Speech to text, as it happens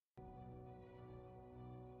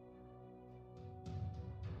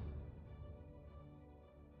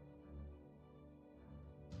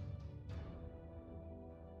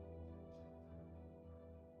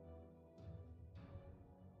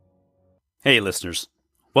Hey, listeners.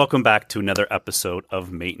 Welcome back to another episode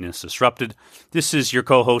of Maintenance Disrupted. This is your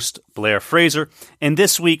co-host, Blair Fraser, and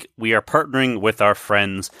this week we are partnering with our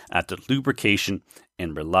friends at the Lubrication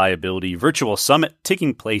and Reliability Virtual Summit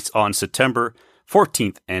taking place on September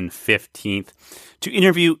 14th and 15th to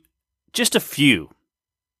interview just a few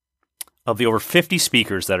of the over 50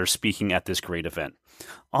 speakers that are speaking at this great event.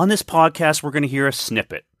 On this podcast, we're going to hear a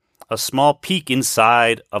snippet, a small peek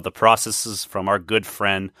inside of the processes from our good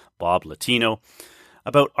friend, Bob Latino,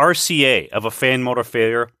 about RCA of a fan motor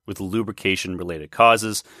failure with lubrication-related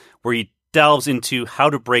causes, where he delves into how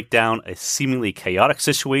to break down a seemingly chaotic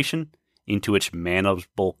situation into its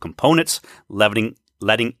manageable components, letting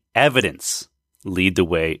evidence lead the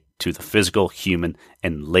way to the physical, human,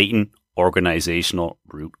 and latent organizational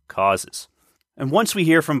root causes. And once we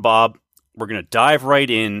hear from Bob, we're going to dive right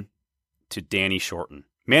in to Danny Shorten,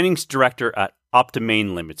 Managing Director at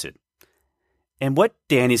Optimane Limited. And what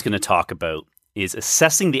Danny's going to talk about is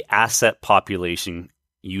assessing the asset population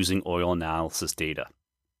using oil analysis data.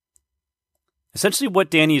 Essentially, what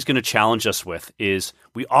Danny is going to challenge us with is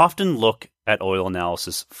we often look at oil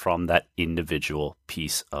analysis from that individual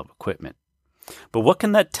piece of equipment. But what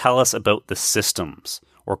can that tell us about the systems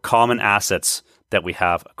or common assets that we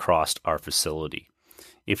have across our facility?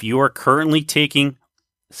 If you are currently taking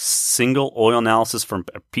single oil analysis from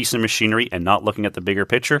a piece of machinery and not looking at the bigger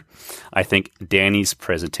picture, I think Danny's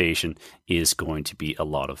presentation is going to be a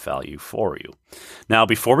lot of value for you. Now,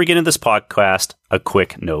 before we get into this podcast, a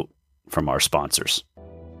quick note from our sponsors.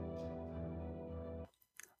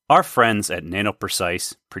 Our friends at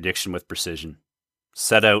NanoPrecise Prediction with Precision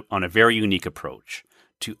set out on a very unique approach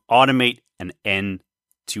to automate an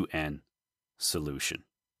end-to-end solution.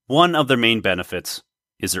 One of their main benefits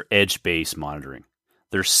is their edge-based monitoring.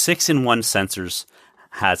 Their 6-in-1 sensors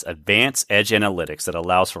has advanced edge analytics that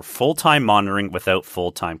allows for full-time monitoring without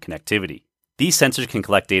full-time connectivity. These sensors can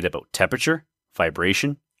collect data about temperature,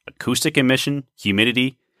 vibration, acoustic emission,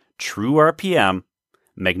 humidity, true RPM,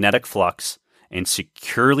 magnetic flux, and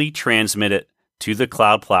securely transmit it to the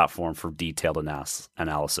cloud platform for detailed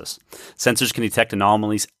analysis. Sensors can detect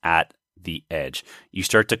anomalies at the edge. You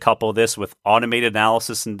start to couple this with automated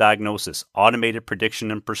analysis and diagnosis, automated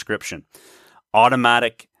prediction and prescription,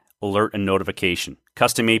 automatic alert and notification,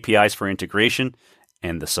 custom APIs for integration,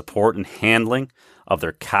 and the support and handling of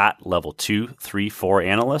their CAT level 2, 3, 4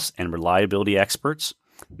 analysts and reliability experts.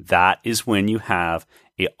 That is when you have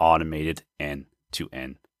an automated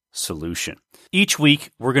end-to-end solution. Each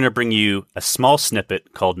week, we're going to bring you a small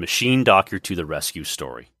snippet called Machine Doctor to the Rescue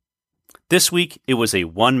story. This week, it was a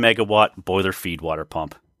 1 megawatt boiler feed water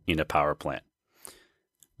pump in a power plant.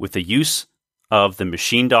 With the use of the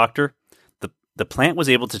Machine Doctor, the plant was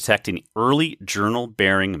able to detect an early journal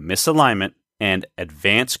bearing misalignment, and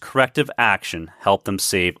advanced corrective action helped them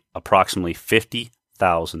save approximately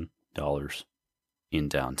 $50,000 in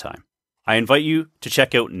downtime. I invite you to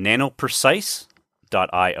check out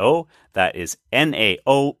nanoprecise.io. That is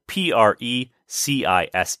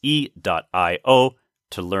NAOPRECISE.io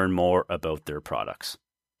to learn more about their products.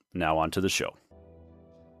 Now on to the show.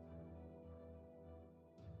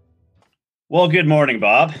 Well, good morning,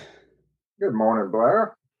 Bob. Good morning,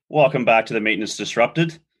 Blair. Welcome back to the Maintenance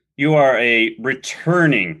Disrupted. You are a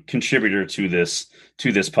returning contributor to this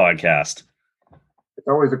podcast. It's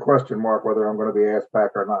always a question mark whether I'm going to be asked back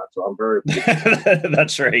or not, so I'm very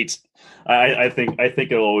That's right. I think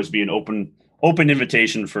it'll always be an open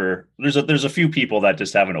invitation for. There's a few people that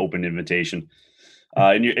just have an open invitation,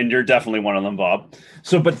 and you're definitely one of them, Bob.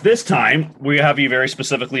 So, but this time we have you very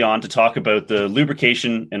specifically on to talk about the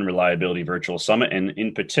Lubrication and Reliability Virtual Summit, and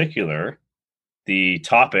in particular, the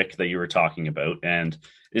topic that you were talking about. And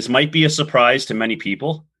this might be a surprise to many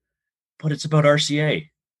people, but it's about RCA.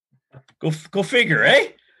 Go figure, eh?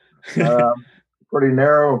 Pretty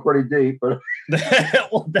narrow and pretty deep, but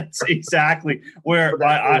well, that's exactly where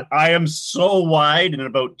I am so wide and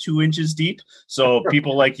about 2 inches deep. So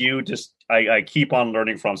people like you just I keep on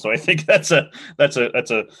learning from. So I think that's a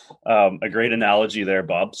great analogy there,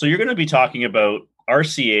 Bob. So you're going to be talking about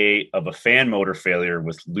RCA of a fan motor failure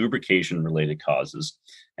with lubrication related causes.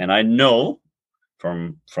 And I know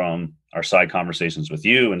from our side conversations with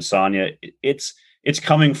you and Sonia, it's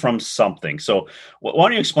coming from something. So why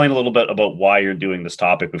don't you explain a little bit about why you're doing this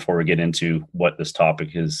topic before we get into what this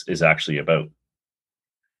topic is actually about?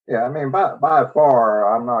 Yeah, I mean, by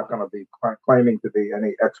far, I'm not going to be claiming to be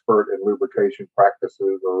any expert in lubrication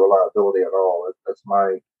practices or reliability at all. That's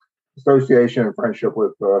my association and friendship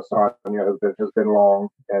with Sonia has been long,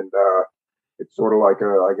 and it's sort of like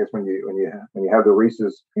I guess when you have the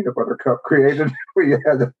Reese's peanut butter cup created, where you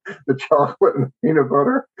had the chocolate and the peanut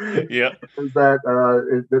butter. Yeah. Is that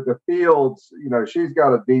the fields? She's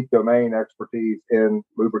got a deep domain expertise in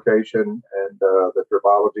lubrication and the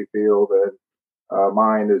tribology field, and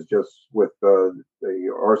mine is just with the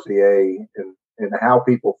RCA and how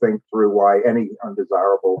people think through why any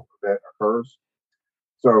undesirable event occurs.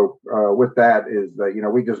 So with that is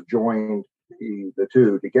that we just joined the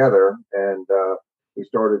two together, and we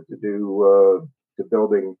started to do to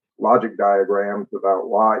building logic diagrams about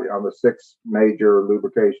why on the 6 major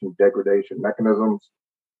lubrication degradation mechanisms,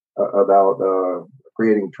 about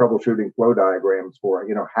creating troubleshooting flow diagrams for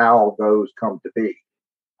how those come to be,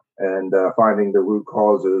 and finding the root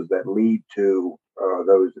causes that lead to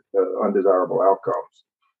those undesirable outcomes.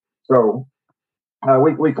 So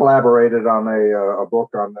we collaborated on a book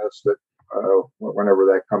on this that whenever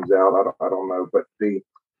that comes out, I don't know, but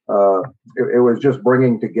it was just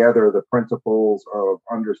bringing together the principles of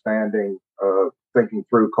understanding, thinking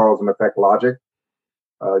through cause and effect logic,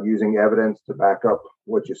 using evidence to back up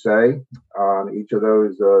what you say on each of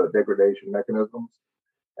those degradation mechanisms.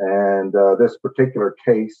 And this particular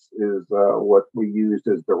case is what we used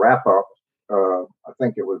as the wrap up. I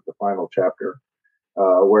think it was the final chapter,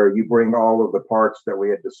 where you bring all of the parts that we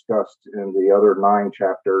had discussed in the other 9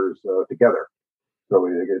 chapters together. So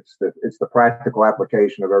it's the practical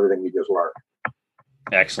application of everything you just learned.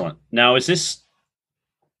 Excellent. Now, is this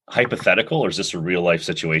hypothetical, or is this a real life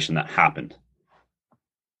situation that happened?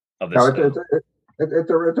 No, it's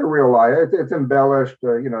a real life. It's embellished,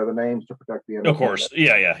 the names to protect the innocent. Of course,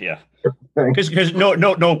 yeah. Because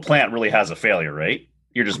no plant really has a failure, right?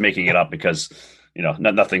 You're just making it up because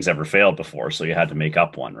nothing's ever failed before, so you had to make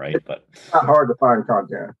up one, right? But it's not hard to find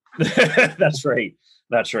content. That's right.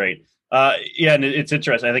 Yeah, and it's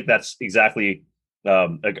interesting. I think that's exactly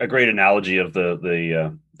a great analogy of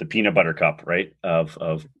the peanut butter cup, right? Of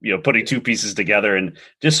putting 2 pieces together, and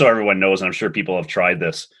just so everyone knows, and I'm sure people have tried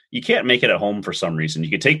this, you can't make it at home for some reason. You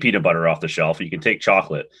can take peanut butter off the shelf, you can take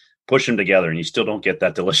chocolate, push them together, and you still don't get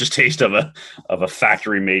that delicious taste of a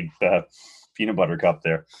factory made peanut butter cup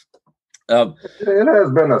there. It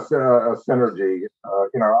has been a synergy.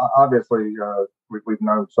 Obviously, we've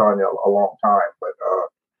known Sonia a long time, but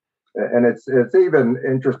and it's even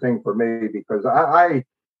interesting for me because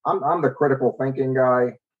I'm the critical thinking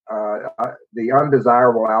guy. The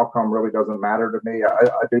undesirable outcome really doesn't matter to me.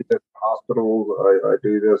 I do this in hospitals. I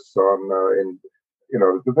do this on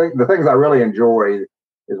the things I really enjoy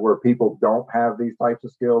is where people don't have these types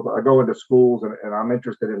of skills. I go into schools and I'm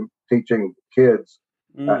interested in teaching kids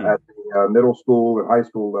at the middle school and high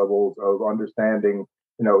school levels of understanding,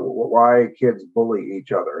 why kids bully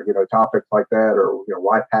each other, topics like that, or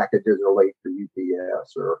why packages are late for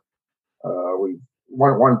UPS, or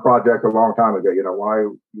one project a long time ago, why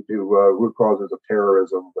you do root causes of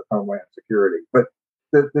terrorism with Homeland Security. But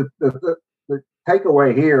the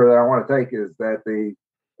takeaway here that I want to take is that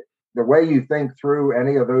the way you think through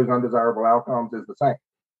any of those undesirable outcomes is the same.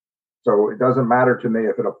 So it doesn't matter to me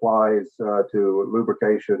if it applies to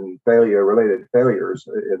lubrication related failures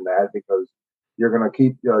in that, because you're going to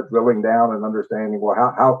keep drilling down and understanding, well,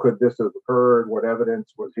 how could this have occurred? What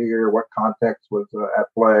evidence was here? What context was at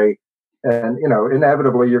play? And,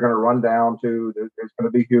 inevitably you're going to run down to there's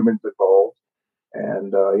going to be humans involved.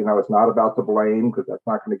 And, it's not about the blame, because that's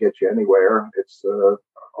not going to get you anywhere. It's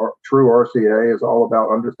true RCA is all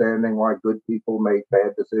about understanding why good people make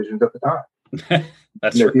bad decisions at the time.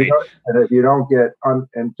 That's right. And if you don't get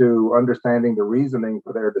into understanding the reasoning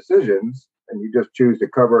for their decisions, and you just choose to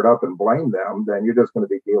cover it up and blame them, then you're just going to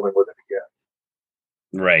be dealing with it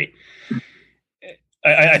again. Right.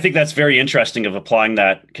 I think that's very interesting of applying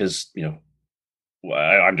that, because,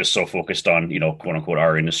 I'm just so focused on, quote unquote,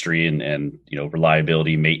 our industry and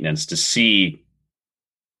reliability, maintenance, to see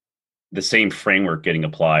the same framework getting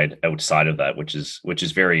applied outside of that, which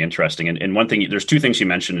is very interesting. And one thing, there's 2 things you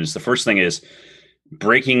mentioned. Is the first thing is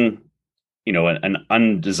breaking, an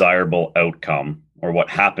undesirable outcome or what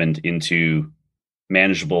happened into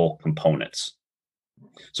manageable components.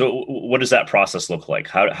 So what does that process look like?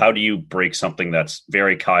 How do you break something that's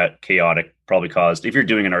very chaotic, probably caused, if you're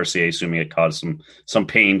doing an RCA, assuming it caused some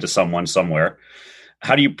pain to someone somewhere,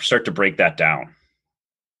 how do you start to break that down?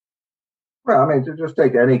 Well, to just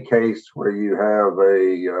take any case where you have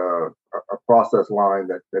a process line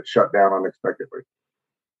that shut down unexpectedly,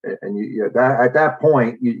 and at that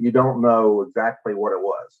point you don't know exactly what it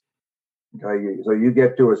was. Okay, so you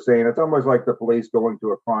get to a scene. It's almost like the police going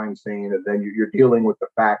to a crime scene, and then you're dealing with the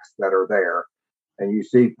facts that are there, and you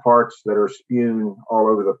see parts that are spewed all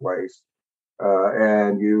over the place.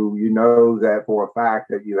 and you know that for a fact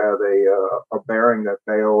that you have a bearing that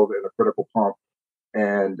failed in a critical pump,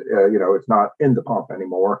 and it's not in the pump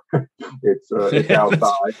anymore. It's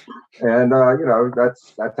outside, and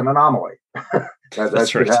that's an anomaly. That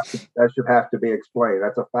should have to be explained.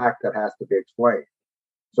 That's a fact that has to be explained.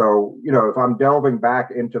 So, if I'm delving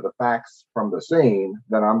back into the facts from the scene,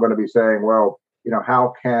 then I'm going to be saying, well,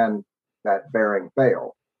 how can that bearing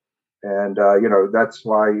fail? And that's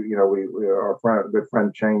why good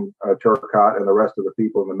friend Shane Turcotte and the rest of the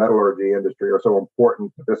people in the metallurgy industry are so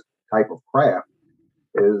important to this type of craft.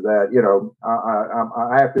 Is that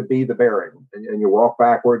I have to be the bearing, and you walk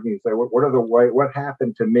backward and you say, what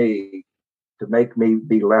happened to me to make me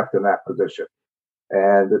be left in that position?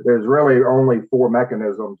 And there's really only four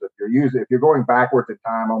mechanisms if you're going backwards in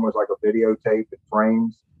time, almost like a videotape in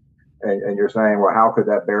frames. And you're saying, well, how could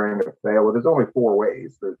that bearing fail? Well, there's only four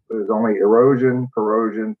ways. There's only erosion,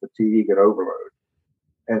 corrosion, fatigue, and overload.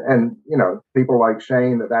 And people like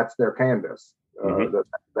Shane, that's their canvas.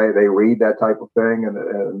 They read that type of thing,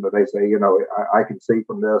 and they say, I can see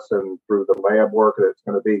from this and through the lab work that it's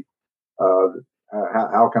going to be,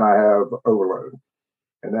 how can I have overload?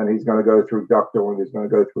 And then he's going to go through ductile, and he's going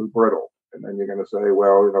to go through brittle. And then you're going to say,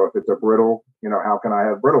 well, if it's a brittle, how can I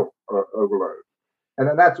have brittle overload? And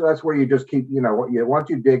then that's where you just keep, once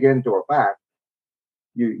you dig into a fact,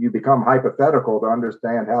 you become hypothetical to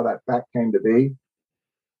understand how that fact came to be.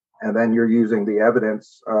 And then you're using the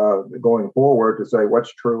evidence going forward to say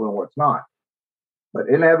what's true and what's not. But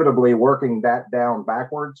inevitably, working that down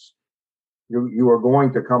backwards, you are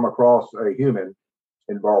going to come across a human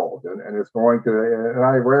involved. And it's going to, and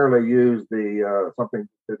I rarely use something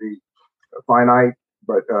to be finite,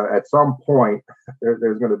 but at some point,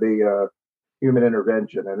 there's going to be human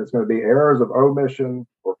intervention, and it's going to be errors of omission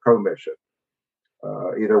or commission.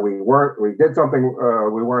 Either we did something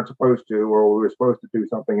we weren't supposed to, or we were supposed to do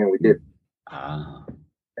something and we didn't.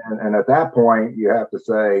 And at that point, you have to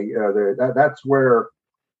say that's where,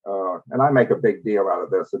 and I make a big deal out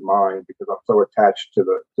of this in mine because I'm so attached to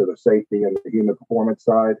the safety and the human performance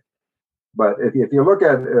side. But if you look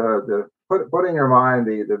at put in your mind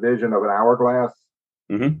the vision of an hourglass.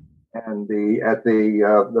 Mm-hmm. And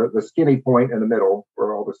the skinny point in the middle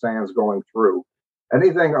where all the sand's going through.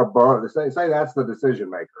 Anything above, say that's the decision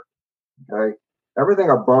maker. Okay, everything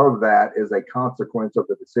above that is a consequence of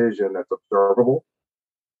the decision that's observable.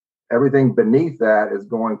 Everything beneath that is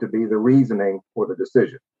going to be the reasoning for the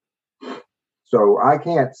decision. So I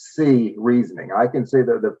can't see reasoning. I can see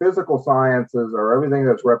the physical sciences are everything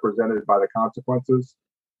that's represented by the consequences,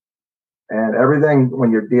 and everything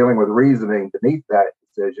when you're dealing with reasoning beneath that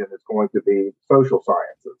decision is going to be social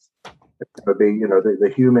sciences. It's going to be,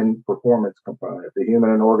 the human performance component, the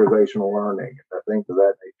human and organizational learning, things of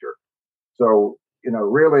that nature. So,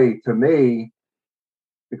 really, to me,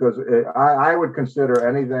 because I would consider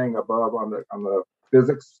anything above on the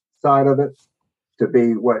physics side of it to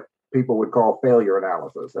be what people would call failure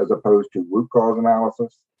analysis, as opposed to root cause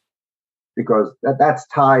analysis, because that's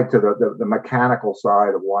tied to the mechanical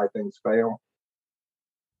side of why things fail.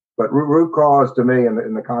 But root cause, to me,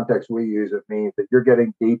 in the context we use, it means that you're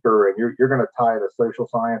getting deeper, and you're going to tie the social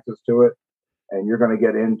sciences to it, and you're going to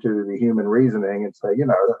get into the human reasoning and say,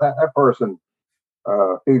 that person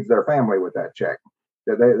feeds their family with that check.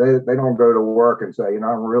 They don't go to work and say,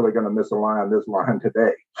 I'm really going to misalign this line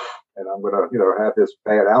today, and I'm going to have this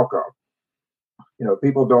bad outcome.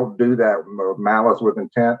 People don't do that with malice with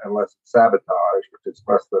intent unless it's sabotage, which is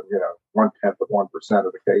less than 1/10 of 1%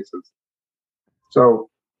 of the cases. So.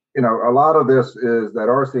 A lot of this is that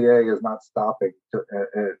RCA is not stopping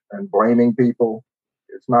and blaming people.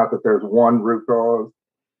 It's not that there's one root cause.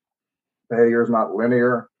 Failure is not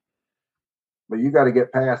linear, but you got to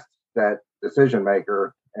get past that decision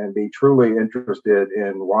maker and be truly interested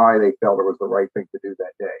in why they felt it was the right thing to do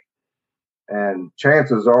that day. And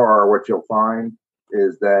chances are what you'll find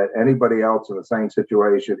is that anybody else in the same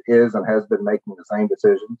situation is and has been making the same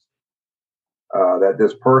decisions. That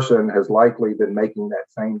this person has likely been making that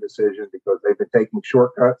same decision because they've been taking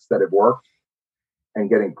shortcuts that have worked and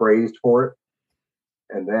getting praised for it.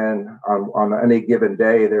 And then on any given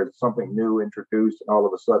day, there's something new introduced, and all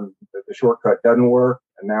of a sudden the shortcut doesn't work,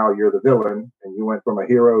 and now you're the villain, and you went from a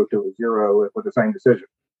hero to a zero with the same decision.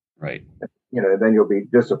 Right. Then you'll be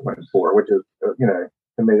disciplined for it, which is,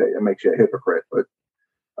 to me, it makes you a hypocrite. But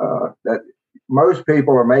that most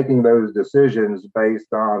people are making those decisions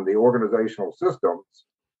based on the organizational systems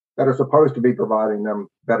that are supposed to be providing them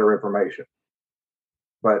better information.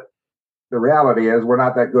 But the reality is we're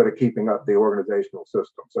not that good at keeping up the organizational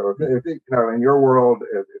system. So if in your world,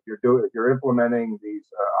 if you're implementing these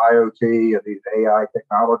IoT and these AI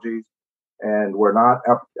technologies, and we're not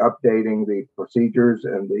updating the procedures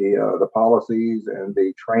and the policies and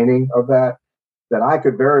the training of that, then I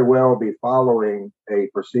could very well be following a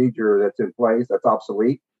procedure that's in place that's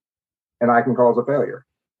obsolete, and I can cause a failure.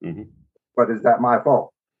 Mm-hmm. But is that my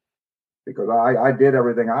fault? Because I did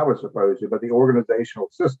everything I was supposed to, but the organizational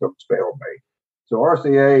systems failed me. So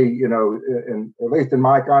RCA, at least in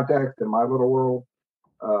my context, in my little world,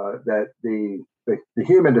 that the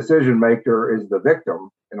human decision maker is the victim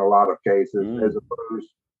in a lot of cases, as opposed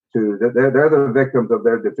to they're the victims of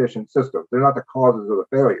their deficient systems. They're not the causes of the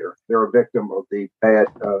failure. They're a victim of the bad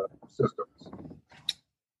systems.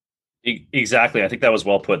 Exactly. I think that was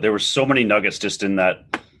well put. There were so many nuggets just in that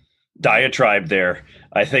diatribe there,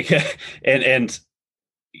 I think. and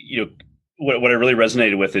what I really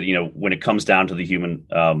resonated with it, when it comes down to the human,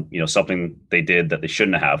 something they did that they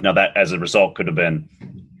shouldn't have. Now that as a result could have been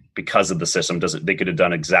because of the system. They could have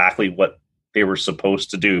done exactly what they were supposed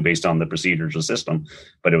to do based on the procedures of the system,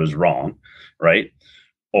 but it was wrong, right?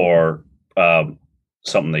 Or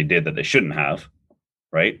something they did that they shouldn't have,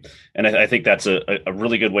 right? And I think that's a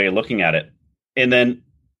really good way of looking at it. And then,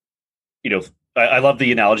 I love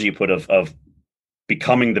the analogy you put of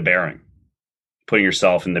becoming the bearing, putting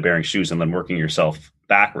yourself in the bearing shoes and then working yourself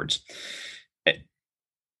backwards.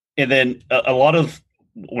 And then a lot of,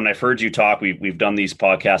 when I've heard you talk, we've done these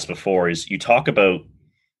podcasts before, is you talk about,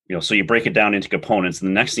 so you break it down into components, and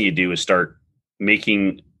the next thing you do is start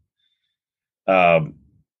making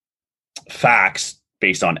facts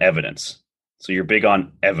based on evidence. So you're big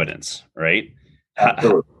on evidence, right?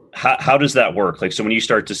 How does that work? Like, so when you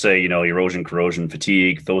start to say, erosion, corrosion,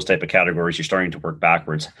 fatigue, those type of categories, you're starting to work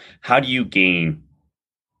backwards. How do you gain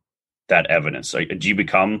that evidence? Do you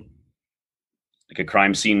become like a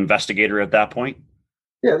crime scene investigator at that point?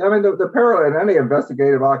 Yeah, I mean, the parallel in any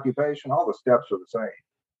investigative occupation, all the steps are the same.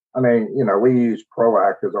 I mean, we use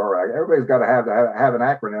PROACT as our acronym. Everybody's got to have an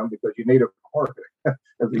acronym because you need it for marketing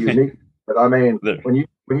as a unique. But I mean, when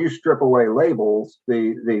you strip away labels,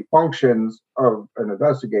 the functions of an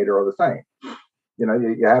investigator are the same.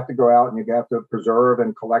 You have to go out and you have to preserve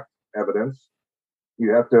and collect evidence.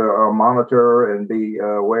 You have to monitor and be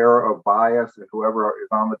aware of bias and whoever is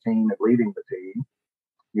on the team and leading the team.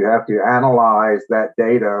 You have to analyze that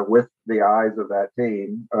data with the eyes of that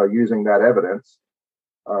team using that evidence.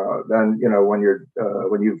 Then,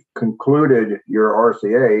 when you've concluded your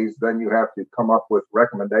RCAs, then you have to come up with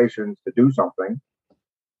recommendations to do something.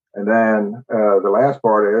 And then the last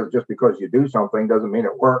part is, just because you do something doesn't mean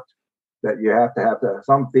it worked. That you have to have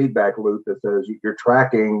some feedback loop that says you're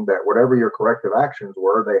tracking that whatever your corrective actions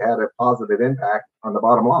were, they had a positive impact on the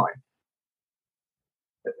bottom line.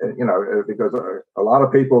 Because a lot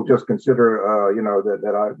of people just consider,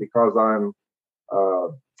 because I'm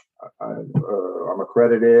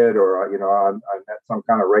accredited, or I met some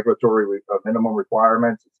kind of regulatory minimum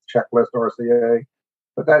requirements, checklist RCA,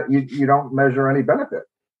 but that you don't measure any benefit.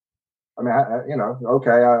 I mean,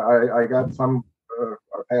 I got some,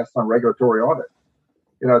 I passed some regulatory audit.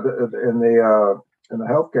 In the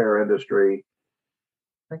healthcare industry,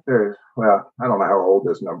 I think there's, I don't know how old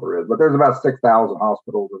this number is, but there's about 6,000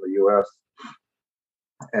 hospitals in the U.S.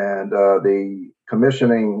 And the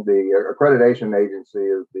commissioning, the accreditation agency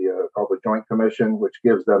is called the Joint Commission, which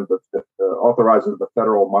gives them authorizes the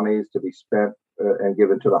federal monies to be spent and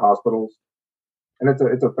given to the hospitals, and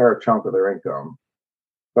it's a fair chunk of their income.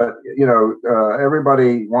 But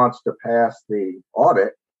everybody wants to pass the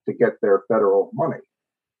audit to get their federal money.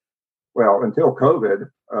 Well, until COVID,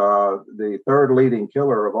 the third leading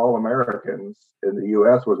killer of all Americans in the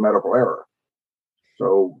U.S. was medical error.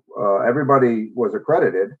 So everybody was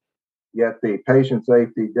accredited, yet the patient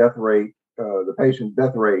safety death rate, the patient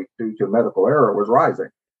death rate due to medical error was rising.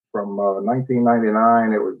 From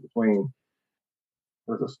 1999, it was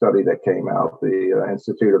there's a study that came out, the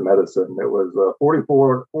Institute of Medicine. It was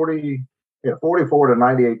 44 to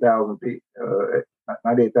 98,000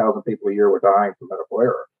 people a year were dying from medical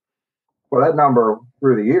error. Well, that number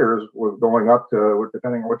through the years was going up to,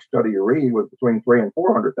 depending on which study you read, was between 300,000 and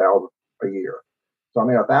 400,000 a year. So, I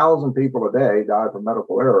mean, 1,000 people a day die from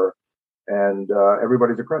medical error, and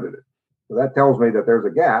everybody's accredited. So that tells me that there's a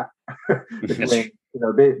gap between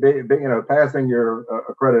passing your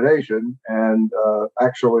accreditation and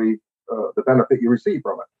actually the benefit you receive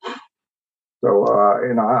from it. So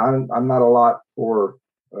I'm not a lot for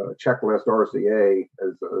checklist RCA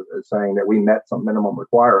as saying that we met some minimum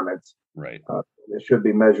requirements. Right. It should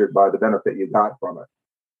be measured by the benefit you got from it.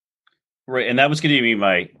 Right, and that was going to be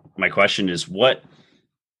my question: is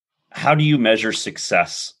how do you measure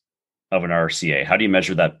success of an RCA? How do you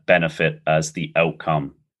measure that benefit as the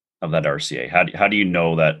outcome of that RCA? How do you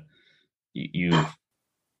know that you've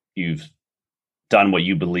done what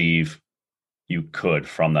you believe you could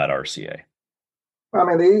from that RCA? I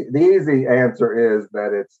mean, the easy answer is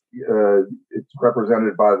that it's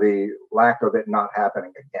represented by the lack of it not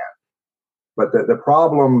happening again. But the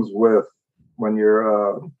problems with when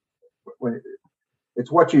you're when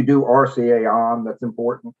it's what you do RCA on that's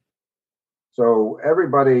important. So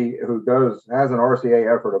everybody who has an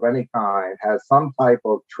RCA effort of any kind has some type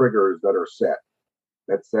of triggers that are set.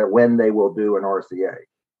 That's when they will do an RCA.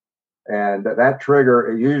 And that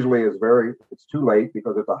trigger, it usually it's too late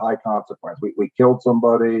because it's a high consequence. We killed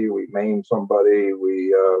somebody, we maimed somebody,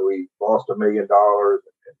 we lost $1 million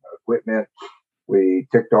in equipment, we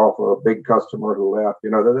ticked off a big customer who left.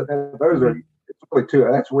 Those are, it's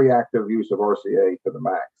really that's reactive use of RCA to the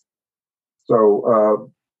max. So,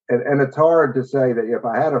 and it's hard to say that if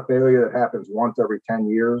I had a failure that happens once every 10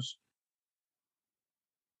 years,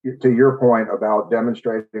 to your point about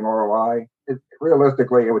demonstrating ROI,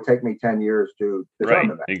 realistically, it would take me 10 years to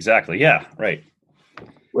determine that. Exactly. Yeah. Right.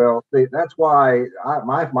 Well, that's why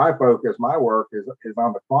my focus, my work is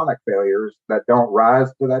on the chronic failures that don't rise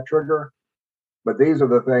to that trigger. But these are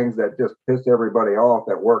the things that just piss everybody off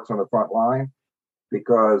that works on the front line,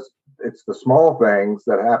 because it's the small things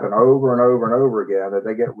that happen over and over and over again that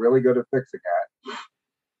they get really good at fixing at.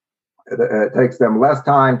 It takes them less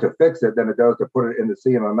time to fix it than it does to put it in the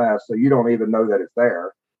CMMS, so you don't even know that it's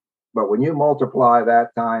there. But when you multiply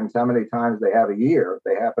that times how many times they have a year,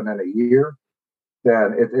 they happen in a year,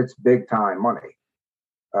 then it's big time money.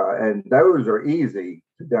 And those are easy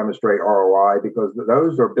to demonstrate ROI because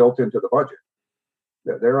those are built into the budget.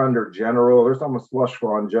 They're under general, there's almost slush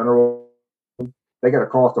fund general. They get a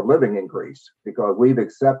cost of living increase because we've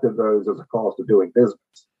accepted those as a cost of doing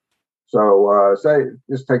business. So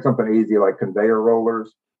just take something easy like conveyor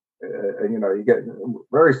rollers. You get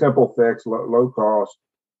very simple fix, low cost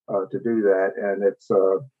to do that. And it's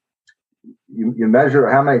you measure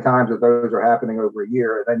how many times that those are happening over a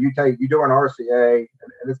year. And then you do an RCA,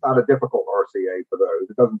 and it's not a difficult RCA for those.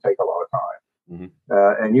 It doesn't take a lot of time.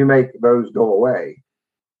 Mm-hmm. And you make those go away.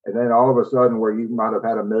 And then all of a sudden, where you might have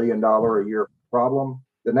had $1 million a year problem,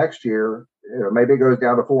 the next year, maybe it goes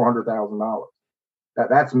down to $400,000.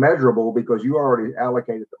 That's measurable because you already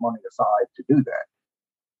allocated the money aside to do that.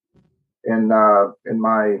 And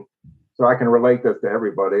so I can relate this to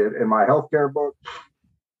everybody. In my healthcare book,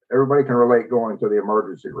 everybody can relate going to the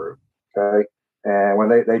emergency room. Okay, and when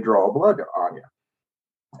they draw blood on you,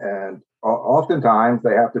 and oftentimes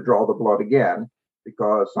they have to draw the blood again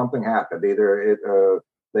because something happened. Either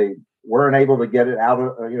they weren't able to get it out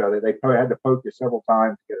of, they probably had to poke you several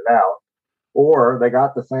times to get it out, or they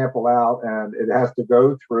got the sample out and it has to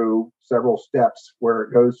go through several steps where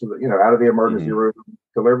it goes to the, out of the emergency room,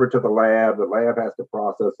 delivered to the lab has to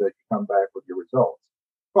process it, you come back with your results.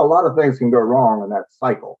 Well, a lot of things can go wrong in that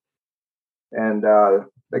cycle. And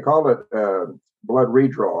they call it blood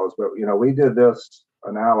redraws, but, we did this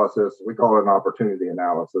analysis, we call it an opportunity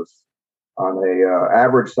analysis on a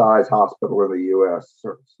average size hospital in the U.S.,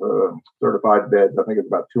 certified beds. I think it's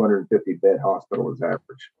about 250 bed hospital is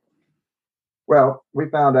average. Well, we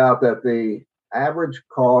found out that the average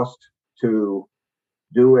cost to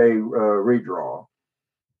do a redraw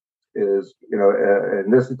is,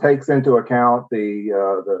 and this takes into account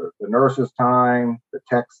the nurse's time, the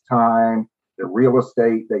tech's time, the real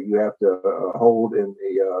estate that you have to hold in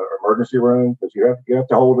the emergency room, because you have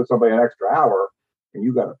to hold somebody an extra hour, and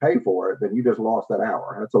you got to pay for it. Then you just lost that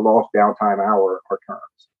hour. That's a lost downtime hour or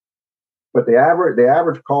terms. But the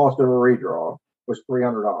average cost of a redraw was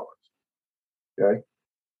 $300. Okay.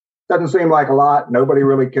 Doesn't seem like a lot. Nobody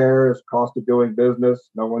really cares. Cost of doing business.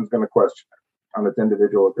 No one's going to question it on its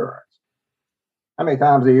individual occurrence. How many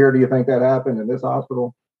times a year do you think that happened in this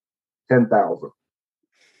hospital? 10,000.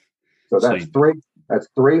 So that's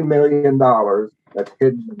 $3 million that's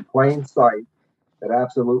hidden in plain sight that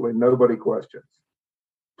absolutely nobody questions.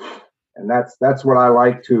 And that's what I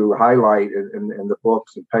like to highlight in the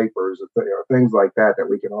books and papers, things like that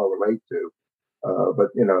we can all relate to. But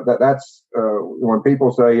that's when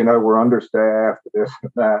people say, we're understaffed, this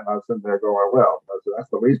and that, and I'm sitting there going, well, that's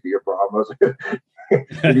the least of your problems.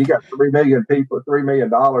 You got 3 million people, $3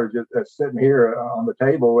 million just sitting here on the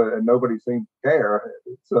table, and nobody seems to care.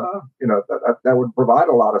 It's that would provide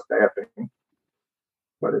a lot of staffing,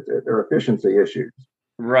 but they're efficiency issues.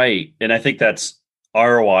 Right, and I think that's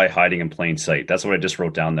ROI hiding in plain sight. That's what I just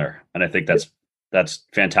wrote down there, and I think that's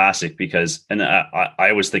fantastic because, and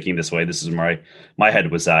I was thinking this way. This is my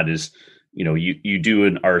head was at is, you do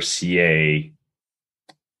an RCA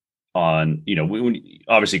on,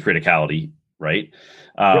 obviously criticality, right?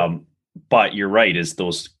 Yep. But you're right, is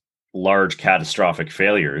those large catastrophic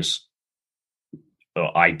failures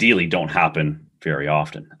ideally don't happen very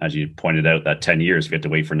often. As you pointed out, that 10 years, we have to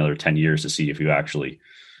wait for another 10 years to see if you actually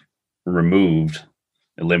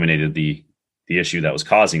eliminated the issue that was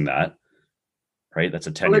causing that, right? That's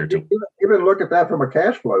a 10-year. Even look at that from a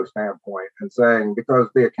cash flow standpoint and saying, because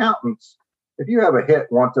the accountants, if you have a hit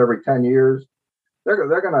once every 10 years, they're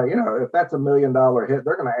going to, if that's $1 million hit,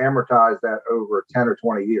 they're going to amortize that over 10 or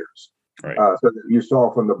 20 years. Right. So that you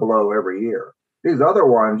soften the blow every year. These other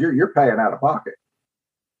ones, you're paying out of pocket.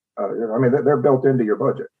 They're built into your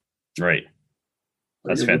budget. Right.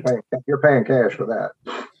 That's fantastic. You're paying cash for that.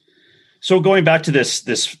 So going back to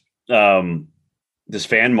this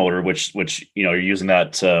fan motor, which you're using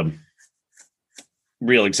that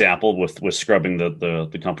real example with scrubbing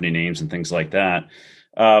the company names and things like that.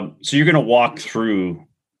 So you're going to walk through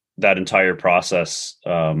that entire process,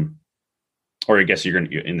 or I guess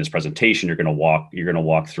in this presentation you're going to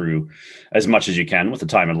walk through as much as you can with the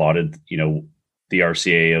time allotted. The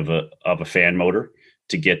RCA of a fan motor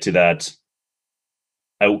to get to that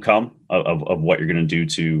outcome of what you're going to do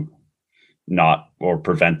to not or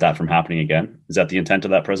prevent that from happening again. Is that the intent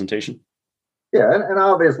of that presentation? Yeah, and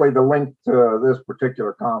obviously the link to this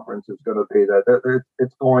particular conference is going to be that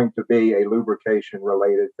it's going to be a lubrication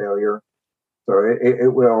related failure. So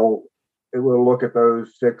it will look at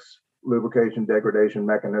those 6 lubrication degradation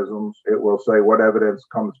mechanisms. It will say what evidence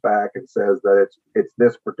comes back and says that it's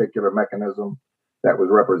this particular mechanism that was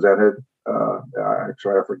represented.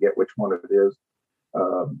 Actually, I forget which one it is.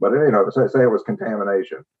 But say it was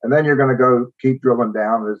contamination, and then you're going to go keep drilling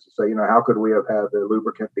down as to say, how could we have had the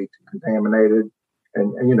lubricant be contaminated,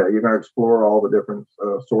 and you're going to explore all the different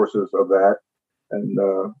sources of that, and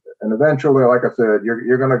eventually, like I said,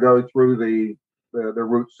 you're going to go through the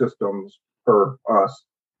root systems per us.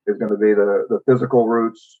 Is going to be the physical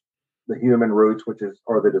roots, the human roots, which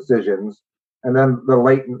are the decisions, and then the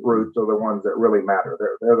latent roots are the ones that really matter.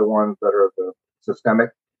 They're the ones that are the systemic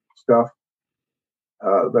stuff.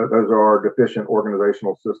 Those are deficient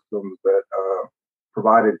organizational systems that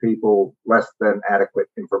provided people less than adequate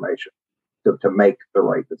information to make the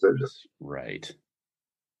right decisions. Right.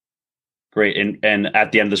 Great. And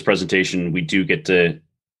at the end of this presentation, we do get to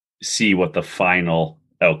see what the final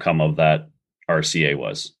outcome of that RCA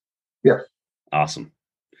was. Yes. Awesome.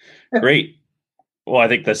 Great. Well, I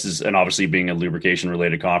think this is, and obviously being a lubrication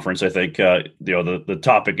related conference, I think the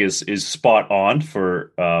topic is spot on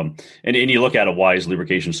for and you look at it, why is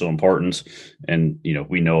lubrication so important? And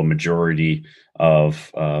we know a majority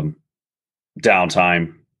of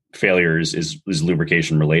downtime failures is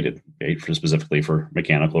lubrication related, right? Specifically for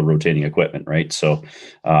mechanical rotating equipment, right? So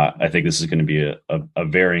I think this is going to be a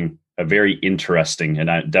very interesting,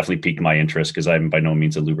 and I definitely piqued my interest because I'm by no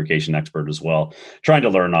means a lubrication expert as well. Trying to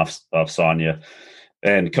learn off Sonia.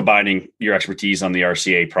 And combining your expertise on the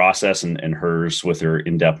RCA process and hers with her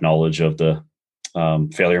in-depth knowledge of the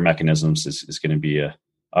failure mechanisms is going to be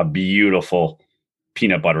a beautiful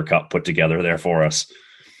peanut butter cup put together there for us.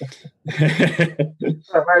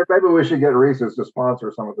 Maybe we should get Reese's to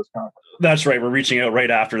sponsor some of this conference. That's right. We're reaching out right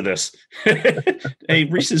after this. Hey,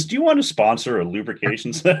 Reese's, do you want to sponsor a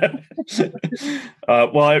lubrications?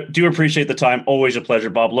 Well, I do appreciate the time. Always a pleasure,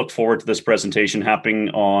 Bob. Look forward to this presentation happening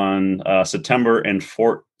on September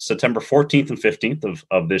 14th and 15th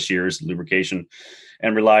of this year's Lubrication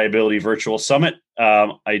and Reliability Virtual Summit.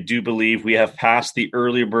 I do believe we have passed the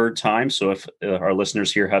early bird time. So if our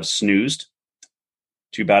listeners here have snoozed,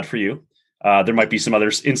 too bad for you. There might be some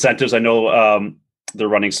other incentives. I know they're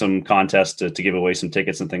running some contests to give away some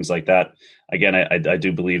tickets and things like that. Again, I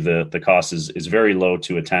do believe the cost is very low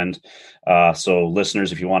to attend. So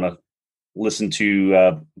listeners, if you want to listen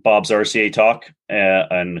to Bob's RCA talk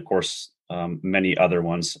and of course many other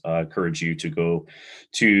ones, I encourage you to go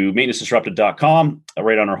to maintenancedisrupted.com.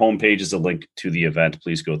 Right on our homepage is a link to the event.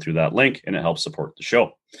 Please go through that link and it helps support the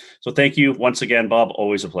show. So thank you once again, Bob.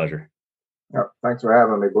 Always a pleasure. Thanks for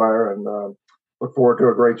having me, Blair, and look forward to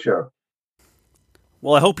a great show.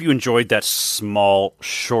 Well, I hope you enjoyed that small,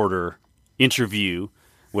 shorter interview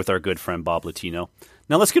with our good friend Bob Latino.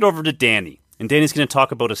 Now let's get over to Danny, and Danny's going to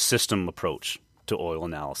talk about a system approach to oil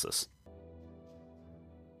analysis.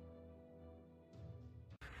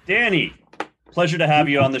 Danny, pleasure to have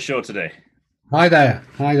you on the show today. Hi there.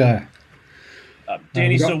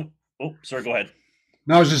 Danny, sorry, go ahead.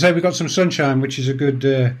 No, I was going to say we've got some sunshine, which is a good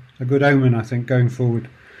omen, I think, going forward.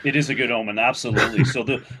 It is a good omen, absolutely. So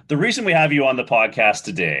the reason we have you on the podcast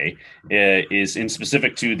today is in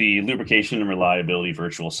specific to the Lubrication and Reliability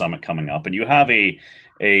Virtual Summit coming up, and you have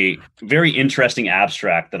a very interesting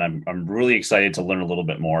abstract that I'm really excited to learn a little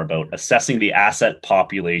bit more about, assessing the asset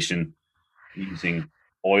population using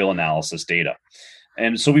oil analysis data.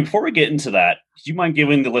 And so before we get into that, do you mind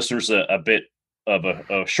giving the listeners a bit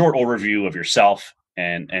a short overview of yourself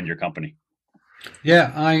and your company.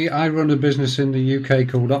 Yeah, I run a business in the UK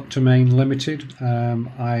called Optimain Limited.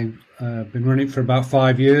 I've been running it for about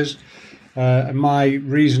 5 years. And my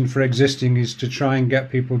reason for existing is to try and get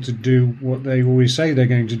people to do what they always say they're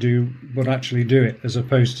going to do, but actually do it, as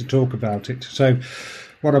opposed to talk about it. So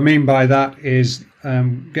what I mean by that is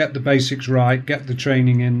get the basics right, get the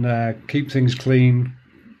training in there, keep things clean,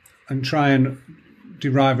 and try and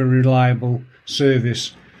derive a reliable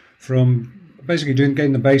service from basically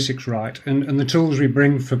getting the basics right. And the tools we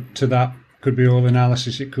bring to that could be oil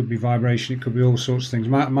analysis, it could be vibration, it could be all sorts of things.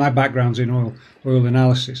 My background's in oil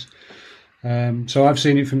analysis. So I've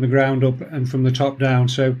seen it from the ground up and from the top down.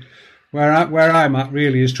 So where I'm at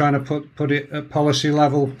really is trying to put it at policy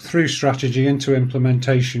level through strategy into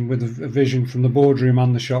implementation with a vision from the boardroom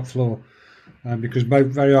and the shop floor. Because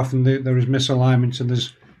very often there is misalignment and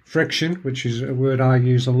there's friction, which is a word I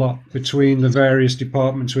use a lot, between the various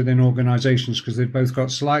departments within organisations, because they've both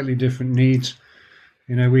got slightly different needs.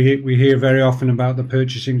 You know, we hear very often about the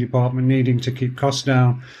purchasing department needing to keep costs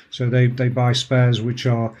down, so they buy spares which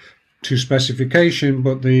are to specification,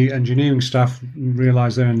 but the engineering staff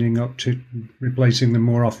realise they're ending up to replacing them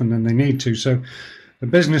more often than they need to. So the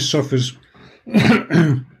business suffers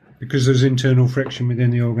because there's internal friction within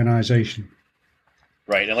the organisation.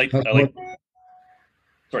 Right.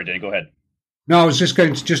 Sorry, Danny, go ahead. No, I was just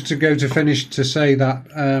going to finish to say that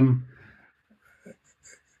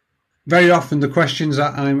very often the questions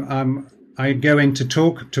that I go in to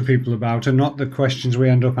talk to people about are not the questions we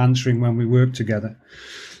end up answering when we work together.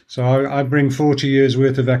 So I bring 40 years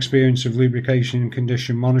worth of experience of lubrication and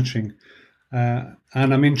condition monitoring, and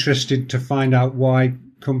I'm interested to find out why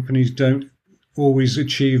companies don't always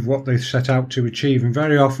achieve what they set out to achieve. And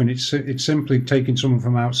very often it's simply taking someone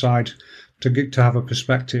from outside to have a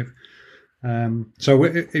perspective. So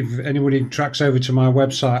if anybody tracks over to my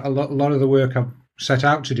website, a lot of the work I've set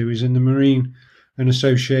out to do is in the marine and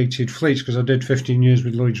associated fleets, because I did 15 years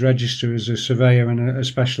with Lloyd's Register as a surveyor and a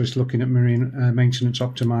specialist looking at marine maintenance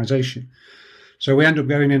optimization. So we end up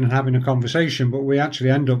going in and having a conversation, but we actually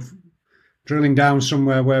end up drilling down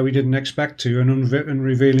somewhere where we didn't expect to and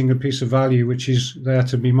revealing a piece of value which is there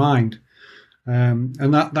to be mined. And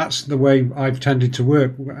that's the way I've tended to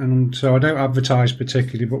work. And so I don't advertise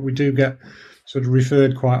particularly, but we do get sort of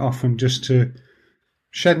referred quite often just to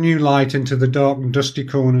shed new light into the dark and dusty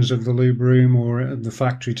corners of the lube room or at the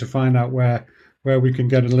factory to find out where we can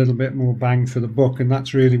get a little bit more bang for the buck. And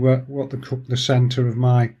that's really what the centre of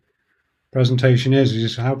my presentation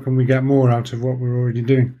is how can we get more out of what we're already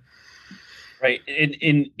doing. Right.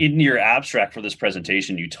 In your abstract for this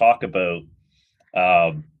presentation, you talk about,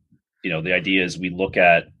 the idea is we look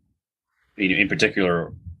at, in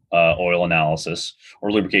particular, oil analysis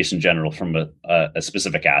or lubrication in general from a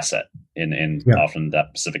specific asset in often that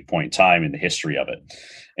specific point in time in the history of it.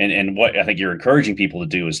 And what I think you're encouraging people to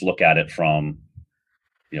do is look at it from,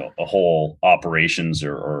 a whole operations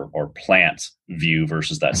or plant view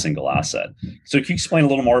versus that single asset. So can you explain a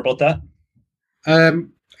little more about that?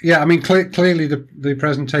 Yeah, I mean, clearly the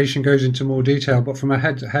presentation goes into more detail, but from a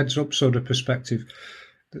heads up sort of perspective,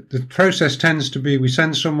 the process tends to be we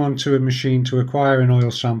send someone to a machine to acquire an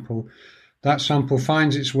oil sample. That sample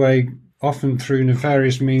finds its way, often through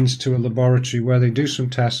nefarious means, to a laboratory where they do some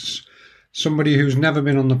tests. Somebody who's never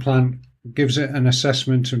been on the plant gives it an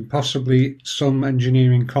assessment and possibly some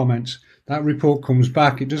engineering comments. That report comes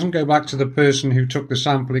back. It doesn't go back to the person who took the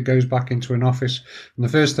sample. It goes back into an office. And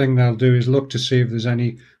the first thing they'll do is look to see if there's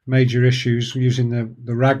any major issues using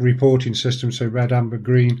the RAG reporting system, so red, amber,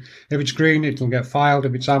 green. If it's green, it'll get filed.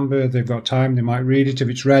 If it's amber, they've got time, they might read it. If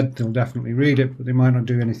it's red, they'll definitely read it, but they might not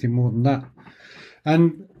do anything more than that.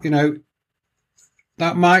 And,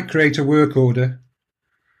 that might create a work order.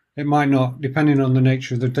 It might not, depending on the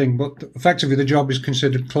nature of the thing, but effectively the job is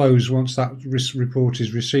considered closed once that report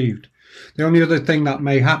is received. The only other thing that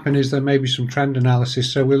may happen is there may be some trend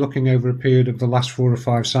analysis. So we're looking over a period of the last 4 or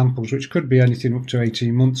 5 samples, which could be anything up to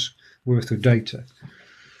 18 months worth of data.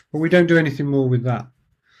 But we don't do anything more with that.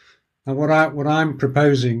 And what I'm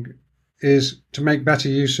proposing is to make better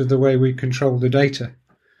use of the way we control the data.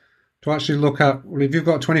 To actually look at, well, if you've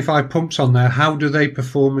got 25 pumps on there, how do they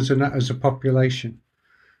perform as a population?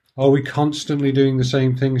 Are we constantly doing the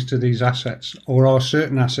same things to these assets? Or are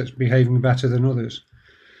certain assets behaving better than others?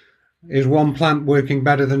 Is one plant working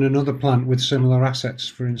better than another plant with similar assets,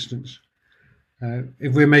 for instance?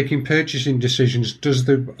 If we're making purchasing decisions, does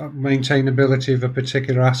the maintainability of a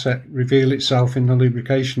particular asset reveal itself in the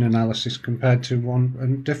lubrication analysis compared to a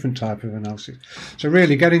different type of analysis? So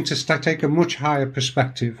really getting to take a much higher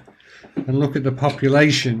perspective and look at the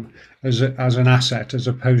population as an asset as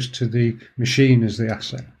opposed to the machine as the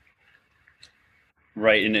asset.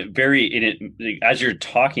 Right, and as you're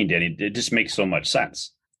talking, Danny, it just makes so much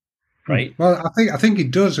sense, right? Well, I think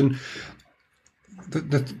it does, and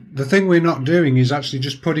the thing we're not doing is actually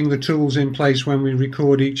just putting the tools in place when we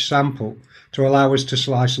record each sample to allow us to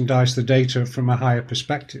slice and dice the data from a higher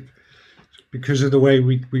perspective, because of the way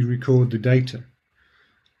we record the data.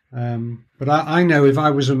 But I know if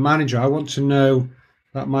I was a manager, I want to know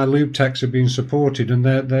that my lube techs are being supported and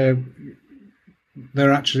they're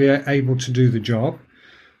actually able to do the job,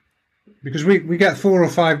 because we get 4 or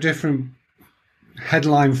 5 different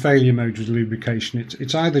headline failure modes with lubrication.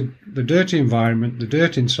 It's either the dirty environment, the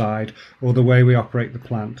dirt inside, or the way we operate the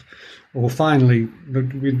plant, or finally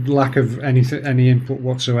with lack of any input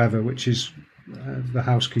whatsoever, which is the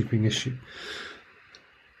housekeeping issue.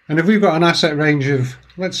 And if we've got an asset range of,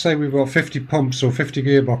 let's say we've got 50 pumps or 50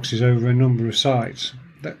 gearboxes over a number of sites,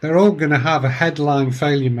 they're all going to have a headline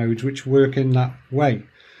failure modes which work in that way.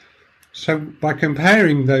 So by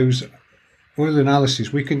comparing those oil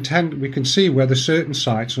analysis, we can see whether certain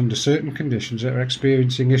sites under certain conditions are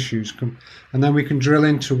experiencing issues, and then we can drill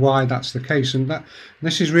into why that's the case. And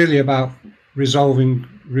this is really about resolving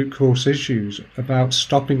root cause issues, about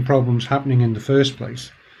stopping problems happening in the first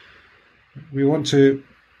place.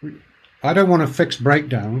 I don't want to fix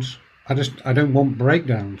breakdowns. I don't want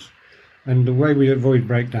breakdowns. And the way we avoid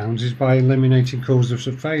breakdowns is by eliminating causes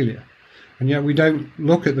of failure. And yet we don't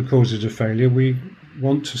look at the causes of failure. We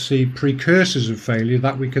want to see precursors of failure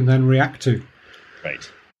that we can then react to.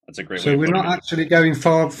 Right. That's a great way. So we're not actually going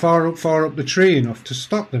far up the tree enough to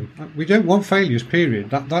stop them. We don't want failures,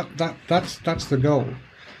 period. That's the goal.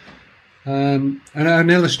 And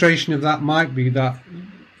an illustration of that might be that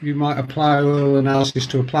you might apply oil analysis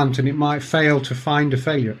to a plant and it might fail to find a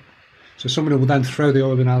failure. So somebody will then throw the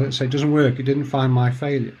oil analysis and say, it doesn't work, it didn't find my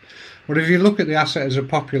failure. But if you look at the asset as a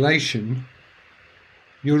population,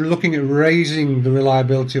 you're looking at raising the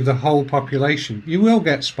reliability of the whole population. You will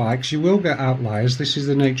get spikes, you will get outliers. This is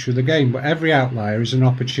the nature of the game. But every outlier is an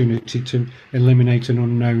opportunity to eliminate an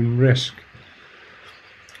unknown risk.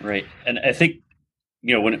 Right. And I think,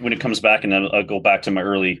 when it comes back, and I'll go back to my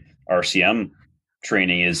early RCM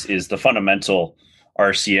training, is the fundamental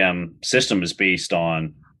RCM system is based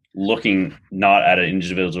on looking not at an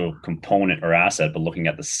individual component or asset, but looking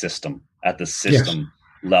at the system yes.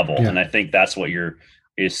 level. Yeah. And I think that's what you're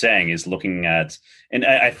saying, is looking at, and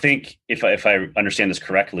I think if I understand this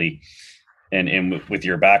correctly, and with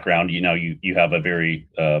your background, you have a very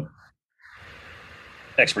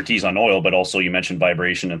expertise on oil, but also you mentioned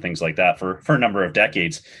vibration and things like that for a number of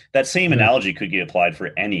decades. That same analogy could get applied for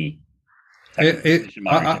any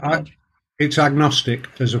technology. It's agnostic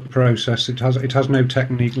as a process. It has no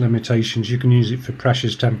technique limitations. You can use it for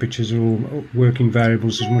pressures, temperatures, or working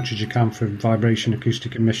variables as much as you can for vibration,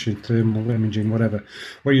 acoustic emission, thermal imaging, whatever.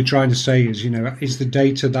 What you're trying to say is, is the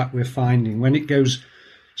data that we're finding, when it goes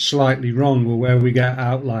slightly wrong or where we get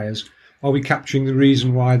outliers, are we capturing the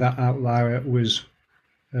reason why that outlier was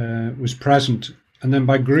present? And then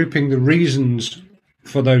by grouping the reasons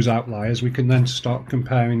for those outliers, we can then start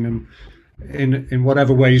comparing them in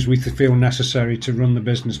whatever ways we feel necessary to run the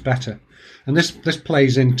business better. And this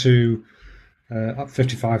plays into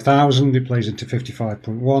 55,000, it plays into 55.1,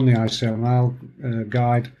 the ICML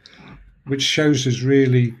guide, which shows us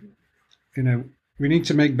really, we need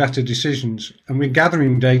to make better decisions. And we're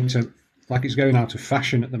gathering data like it's going out of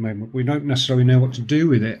fashion at the moment. We don't necessarily know what to do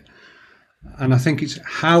with it. And I think it's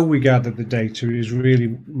how we gather the data is really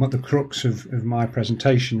what the crux of my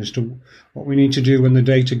presentation, as to what we need to do when the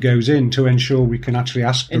data goes in to ensure we can actually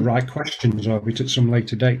ask the right questions of it at some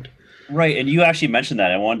later date. Right. And you actually mentioned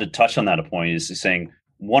that. I wanted to touch on that a point, is saying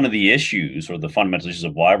one of the issues, or the fundamental issues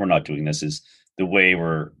of why we're not doing this, is the way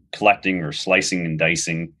we're collecting or slicing and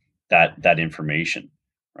dicing that information.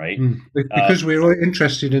 Right. Because we're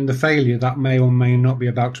interested in the failure that may or may not be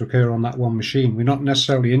about to occur on that one machine. We're not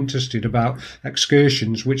necessarily interested about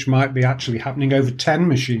excursions, which might be actually happening over 10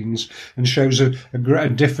 machines and shows a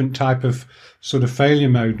different type of sort of failure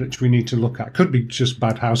mode that we need to look at. Could be just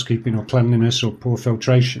bad housekeeping or cleanliness or poor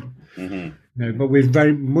filtration. Mm-hmm. But we're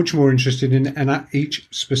very much more interested in each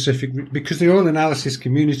specific, because the oil analysis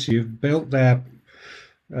community have built their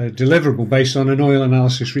deliverable based on an oil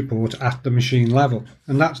analysis report at the machine level,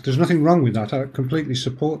 and there's nothing wrong with that. I completely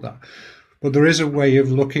support that, but there is a way of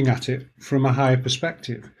looking at it from a higher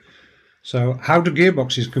perspective. So how do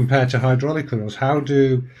gearboxes compare to hydraulic oils? How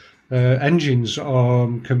do engines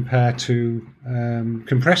compare to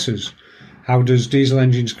compressors? how does diesel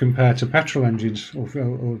engines compare to petrol engines or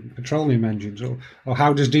petroleum engines, or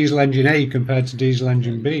how does diesel engine A compare to diesel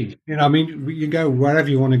engine B? I mean, you go wherever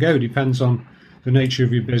you want to go, depends on the nature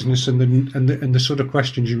of your business and the sort of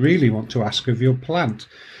questions you really want to ask of your plant.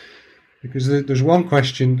 Because there's one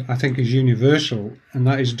question I think is universal, and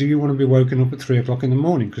that is, do you want to be woken up at 3 o'clock in the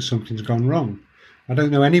morning because something's gone wrong? I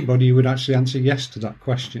don't know anybody who would actually answer yes to that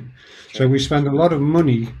question. Sure. So we spend a lot of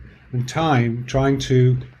money and time trying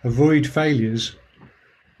to avoid failures,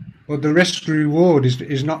 but the risk reward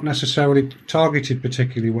is not necessarily targeted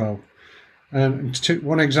particularly well. And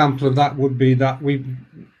one example of that would be that we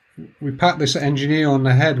pat this engineer on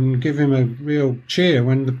the head and give him a real cheer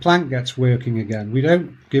when the plant gets working again. We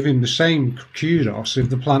don't give him the same kudos if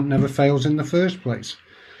the plant never fails in the first place.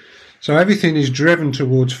 So everything is driven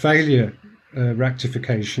towards failure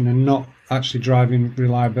rectification and not actually driving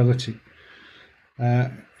reliability.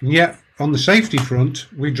 Yet on the safety front,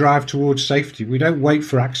 we drive towards safety. We don't wait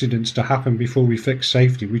for accidents to happen before we fix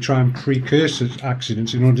safety. We try and precursor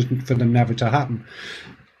accidents in order for them never to happen.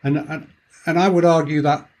 And I would argue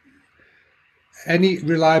that any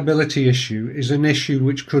reliability issue is an issue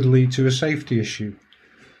which could lead to a safety issue.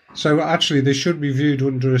 So actually, they should be viewed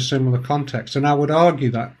under a similar context. And I would argue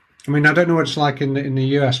that, I mean, I don't know what it's like in the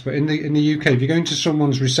US, but in the UK, if you go into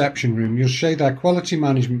someone's reception room, you'll see their quality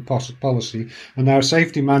management policy and their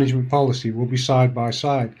safety management policy will be side by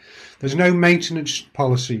side. There's no maintenance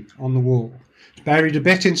policy on the wall. It's buried a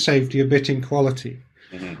bit in safety, a bit in quality.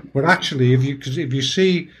 Mm-hmm. But actually, if you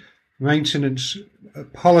see maintenance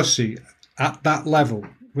policy at that level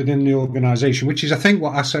within the organisation, which is, I think,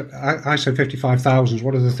 what ISO 55000 is,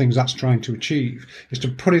 one of the things that's trying to achieve, is to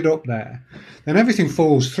put it up there, then everything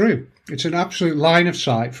falls through. It's an absolute line of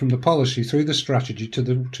sight from the policy through the strategy to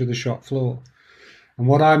the shop floor. And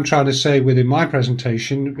what I'm trying to say within my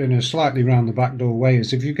presentation, in a slightly round the back door way,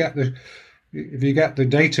 is if you get the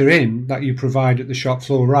data in that you provide at the shop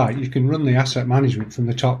floor right, you can run the asset management from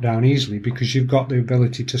the top down easily, because you've got the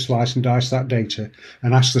ability to slice and dice that data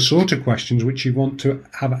and ask the sort of questions which you want to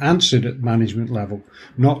have answered at management level,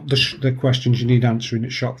 not the questions you need answering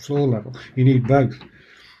at shop floor level. You need both.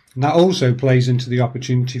 And that also plays into the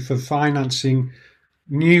opportunity for financing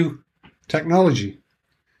new technology.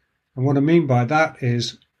 And what I mean by that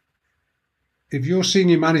is, if your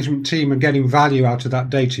senior management team are getting value out of that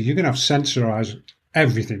data, you're going to have to sensorize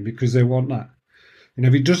everything because they want that. And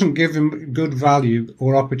if it doesn't give them good value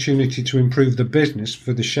or opportunity to improve the business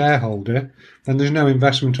for the shareholder, then there's no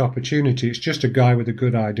investment opportunity. It's just a guy with a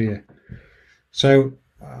good idea. So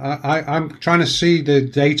I'm trying to see the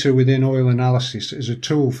data within oil analysis as a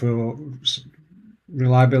tool for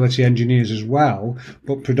reliability engineers as well,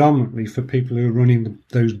 but predominantly for people who are running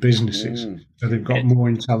those businesses. So they've got more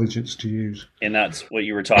intelligence to use. And that's what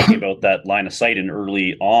you were talking about, that line of sight. And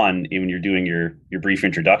early on, when you're doing your brief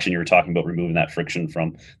introduction, you were talking about removing that friction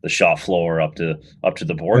from the shop floor up to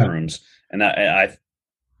the boardrooms. Yeah. And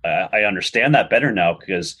I understand that better now,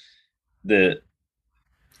 because when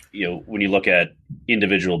you look at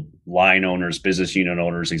individual line owners, business unit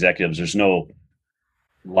owners, executives, there's no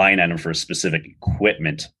line item for specific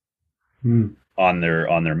equipment on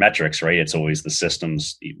their metrics, right? It's always the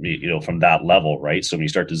systems, from that level, right? So when you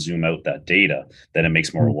start to zoom out that data, then it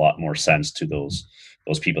makes a lot more sense to those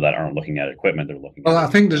people that aren't looking at equipment. They're looking. Well, I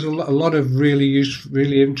think there's a lot of really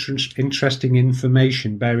interesting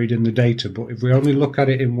information buried in the data, but if we only look at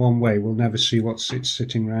it in one way, we'll never see what's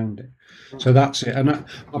sitting around it. So that's it. And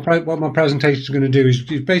what my presentation is going to do is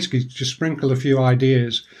basically just sprinkle a few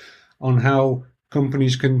ideas on how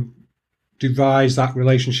companies can devise that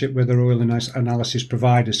relationship with their oil analysis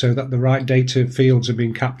provider so that the right data fields are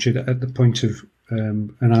being captured at the point of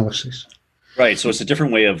analysis. Right. So it's a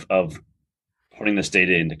different way of putting this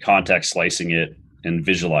data into context, slicing it, and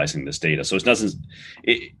visualizing this data. So it doesn't.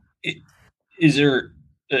 Is there?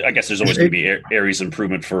 I guess there's always going to be areas of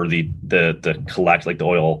improvement for the collect, like the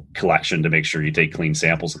oil collection, to make sure you take clean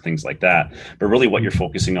samples and things like that. But really, what you're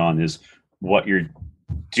focusing on is what you're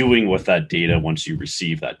doing with that data once you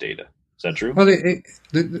receive that data. Is that true? Well,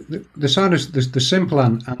 the simple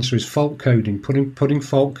answer is fault coding, putting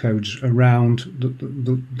fault codes around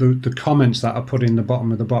the comments that are put in the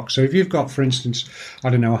bottom of the box. So if you've got, for instance, I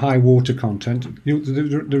don't know, high water content,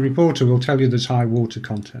 the reporter will tell you there's high water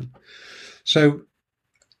content. So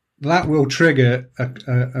that will trigger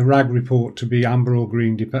a RAG report to be amber or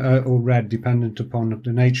green or red, dependent upon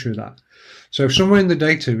the nature of that. So somewhere in the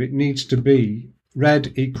data, it needs to be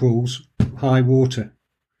red equals high water,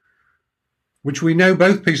 which we know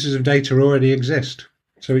both pieces of data already exist.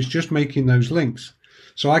 So it's just making those links.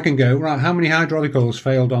 So I can go, right, how many hydraulic oils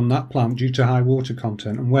failed on that plant due to high water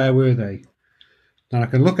content, and where were they? Then I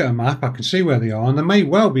can look at a map, I can see where they are, and there may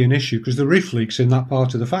well be an issue because the roof leaks in that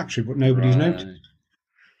part of the factory, but nobody's noticed.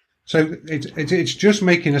 So it's just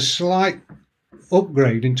making a slight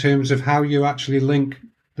upgrade in terms of how you actually link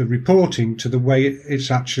the reporting to the way it's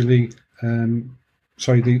actually,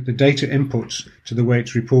 the data inputs to the way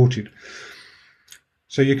it's reported.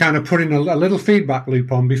 So you're kind of putting a little feedback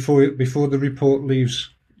loop on before the report leaves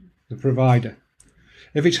the provider.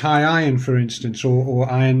 If it's high iron, for instance,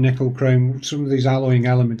 or iron, nickel, chrome, some of these alloying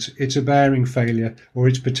elements, it's a bearing failure or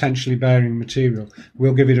it's potentially bearing material.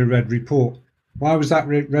 We'll give it a red report. Why was that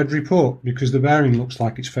red report? Because the bearing looks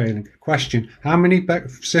like it's failing. Question, how many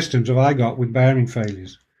systems have I got with bearing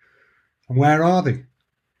failures? And where are they?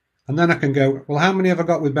 And then I can go, well, how many have I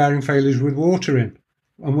got with bearing failures with water in?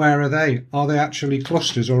 And where are they? Are they actually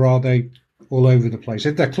clusters or are they all over the place?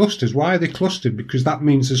 If they're clusters, why are they clustered? Because that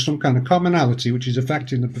means there's some kind of commonality which is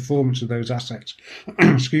affecting the performance of those assets.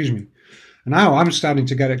 Excuse me. And now I'm starting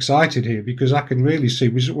to get excited here because I can really see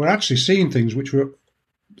we're actually seeing things which were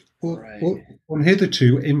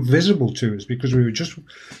hitherto invisible to us because we just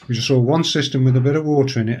saw one system with a bit of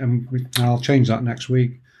water in it, and I'll change that next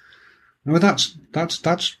week. Now that's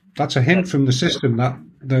a hint from the system that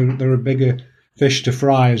there are bigger fish to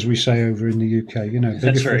fry, as we say over in the UK. Bigger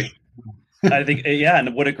that's fish. right. I think, yeah,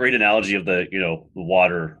 and what a great analogy of the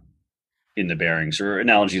water in the bearings, or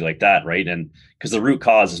analogy like that, right? And because the root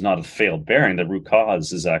cause is not a failed bearing, the root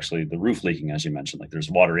cause is actually the roof leaking, as you mentioned. Like there's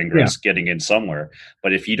water ingress getting in somewhere,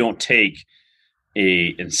 but if you don't take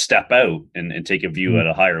and step out and take a view at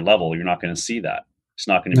a higher level, you're not going to see that. It's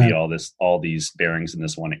not going to be all these bearings in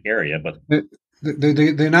this one area. But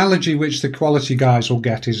the analogy which the quality guys will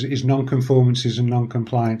get is non-conformances and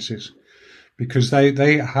non-compliances. Because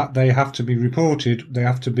they have to be reported, they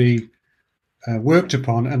have to be worked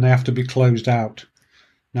upon, and they have to be closed out.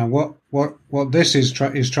 Now, what this is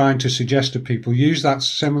trying to suggest to people, use that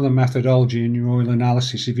similar methodology in your oil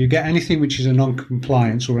analysis. If you get anything which is a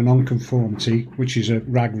non-compliance or a non-conformity, which is a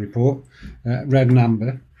RAG report, red and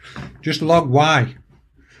amber, just log Y.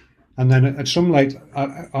 And then at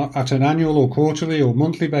an annual or quarterly or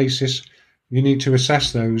monthly basis, you need to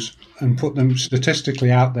assess those and put them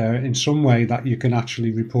statistically out there in some way that you can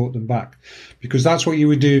actually report them back. Because that's what you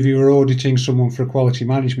would do if you were auditing someone for a quality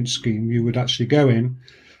management scheme. You would actually go in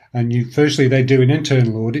and firstly, they do an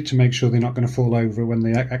internal audit to make sure they're not going to fall over when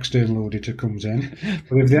the external auditor comes in.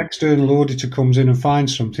 But if the external auditor comes in and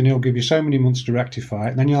finds something, he'll give you so many months to rectify it.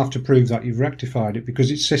 And then you'll have to prove that you've rectified it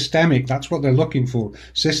because it's systemic. That's what they're looking for.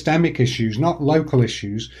 Systemic issues, not local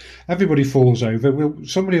issues. Everybody falls over.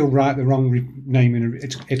 Somebody will write the wrong name in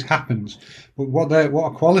it happens. But what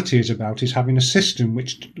a quality is about is having a system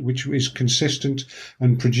which is consistent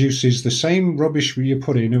and produces the same rubbish you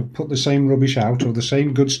put in, or put the same rubbish out, or the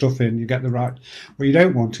same good stuff in. You get the right. What you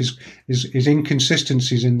don't want is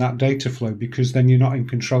inconsistencies in that data flow, because then you're not in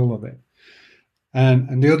control of it.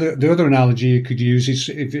 And the other analogy you could use is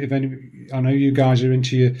if any, I know you guys are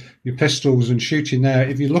into your pistols and shooting there.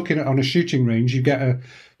 If you're looking at on a shooting range, you get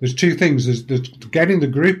there's two things. There's getting the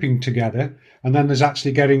grouping together, and then there's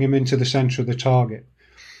actually getting them into the center of the target.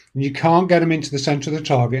 And you can't get them into the center of the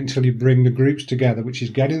target until you bring the groups together, which is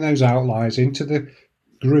getting those outliers into the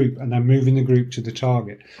group and then moving the group to the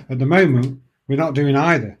target. At the moment, we're not doing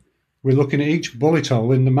either. We're looking at each bullet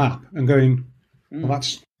hole in the map and going, well,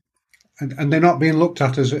 that's, and they're not being looked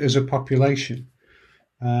at as a population.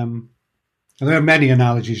 And there are many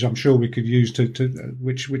analogies I'm sure we could use to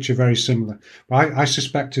which are very similar. But I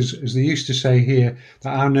suspect, as they used to say here,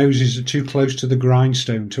 that our noses are too close to the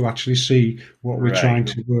grindstone to actually see what we're trying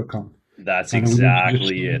to work on. That's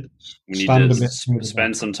exactly it. We need to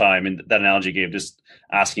spend some time, and that analogy gave just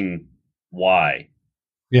asking why.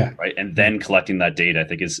 Yeah. Right. And then collecting that data, I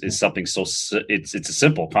think is something it's a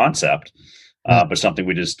simple concept, but something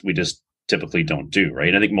we just typically don't do.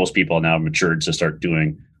 Right. I think most people now have matured to start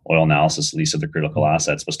doing oil analysis, at least of the critical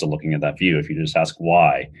assets, but still looking at that view. If you just ask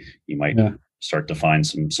why, you might start to find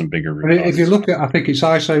some bigger root causes. If you look at, I think it's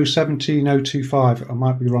ISO 17025. I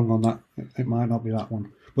might be wrong on that. It might not be that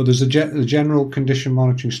one. But there's the general condition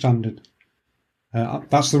monitoring standard.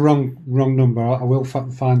 That's the wrong number. I will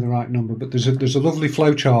find the right number. But there's a lovely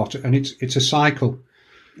flow chart, and it's a cycle.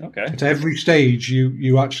 Okay. At every stage,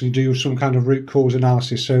 you actually do some kind of root cause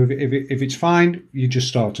analysis. So if it's fine, you just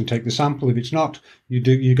start and take the sample. If it's not,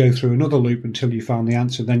 you go through another loop until you find the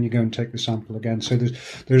answer. Then you go and take the sample again. So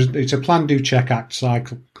it's a plan, do, check, act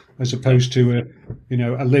cycle, as opposed to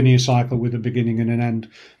a linear cycle with a beginning and an end.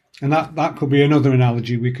 And that could be another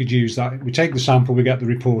analogy we could use. That we take the sample, we get the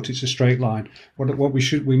report. It's a straight line. What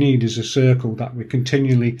we need is a circle that we're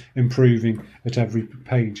continually improving at every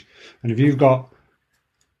page. And if you've got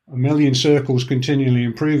a million circles continually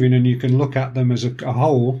improving, and you can look at them as a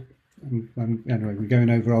whole. And anyway, we're going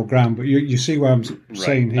over old ground, but you see what I'm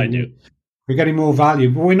saying here. I do. We're getting more value,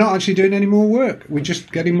 but we're not actually doing any more work. We're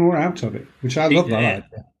just getting more out of it, which I love that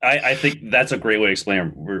idea. I think that's a great way to explain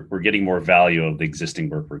it. We're getting more value of the existing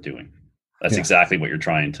work we're doing. That's exactly what you're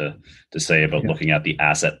trying to say about looking at the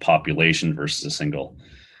asset population versus a single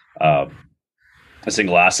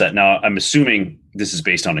asset. Now, I'm assuming this is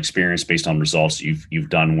based on experience, based on results you've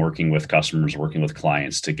done working with customers, working with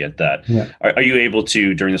clients to get that. Yeah. Are you able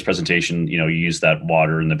to, during this presentation, you use that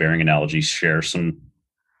water and the bearing analogy, share some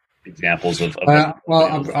examples of well,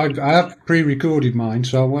 I have pre-recorded mine,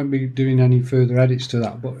 so I won't be doing any further edits to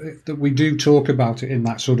that, but that we do talk about it in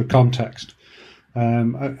that sort of context,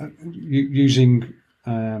 using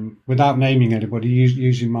without naming anybody,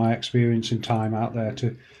 using my experience and time out there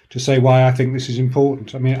to say why I think this is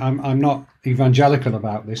important. I mean, I'm not evangelical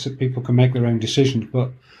about this, that people can make their own decisions,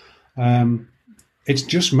 but it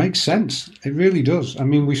just makes sense. It really does. I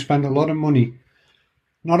mean, we spend a lot of money.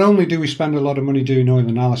 Not only do we spend a lot of money doing oil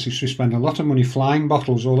analysis, we spend a lot of money flying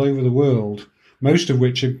bottles all over the world, most of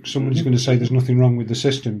which somebody's going to say there's nothing wrong with the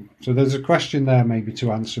system. So there's a question there maybe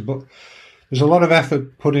to answer, but there's a lot of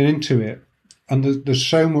effort put into it, and there's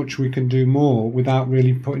so much we can do more without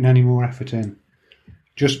really putting any more effort in,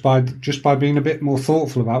 just by being a bit more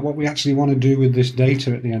thoughtful about what we actually want to do with this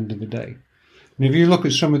data at the end of the day. And if you look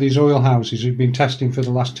at some of these oil houses who've been testing for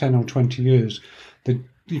the last 10 or 20 years,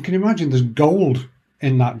 you can imagine there's gold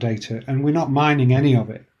in that data, and we're not mining any of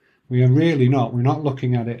it. We are really not. We're not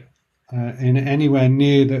looking at it in anywhere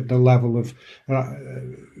near the level of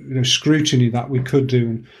scrutiny that we could do.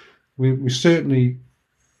 And we certainly,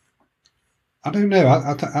 I don't know.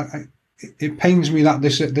 It pains me that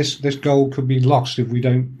this goal could be lost if we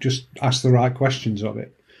don't just ask the right questions of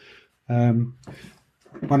it.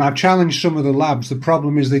 When I've challenged some of the labs, the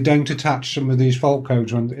problem is they don't attach some of these fault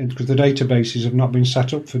codes because the databases have not been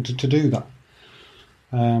set up to do that.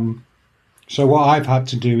 So what I've had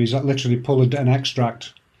to do is literally pull an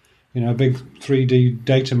extract, a big 3D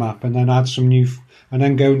data map, and then add some new, and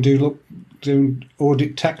then go and do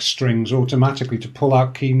audit text strings automatically to pull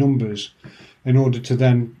out key numbers in order to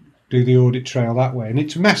then do the audit trail that way. And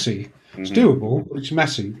it's messy. Mm-hmm. It's doable, but it's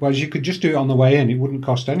messy. Whereas you could just do it on the way in. It wouldn't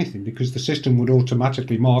cost anything because the system would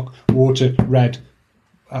automatically mark water red,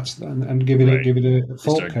 and give it a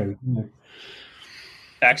fault code.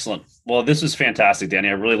 Excellent. Well, this is fantastic, Danny.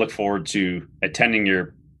 I really look forward to attending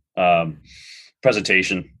your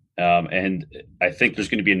presentation. And I think there's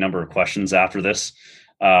going to be a number of questions after this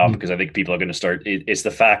because I think people are going to start. It's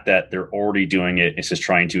the fact that they're already doing it. It's just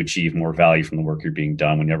trying to achieve more value from the work you're being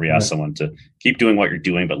done. Whenever you ask someone to keep doing what you're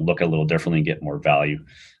doing, but look a little differently and get more value,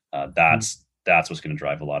 that's what's going to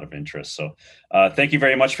drive a lot of interest. So thank you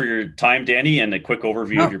very much for your time, Danny, and a quick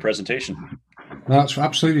overview of your presentation. That's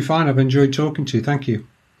absolutely fine. I've enjoyed talking to you. Thank you.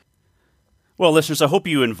 Well, listeners, I hope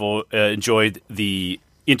you enjoyed the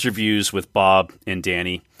interviews with Bob and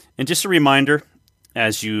Danny. And just a reminder,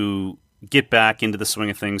 as you get back into the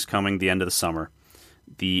swing of things coming the end of the summer,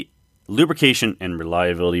 the Lubrication and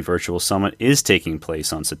Reliability Virtual Summit is taking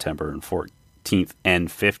place on September 14th and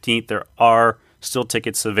 15th. There are still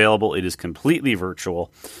tickets available. It is completely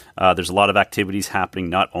virtual. There's a lot of activities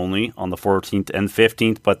happening not only on the 14th and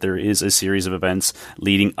 15th, but there is a series of events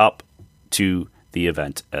leading up to the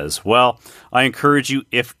event as well. I encourage you,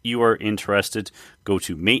 if you are interested, go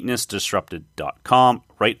to maintenancedisrupted.com.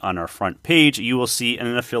 Right on our front page, you will see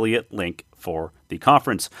an affiliate link for the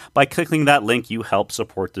conference. By clicking that link, you help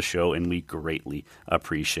support the show, and we greatly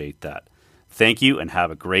appreciate that. Thank you, and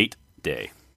have a great day.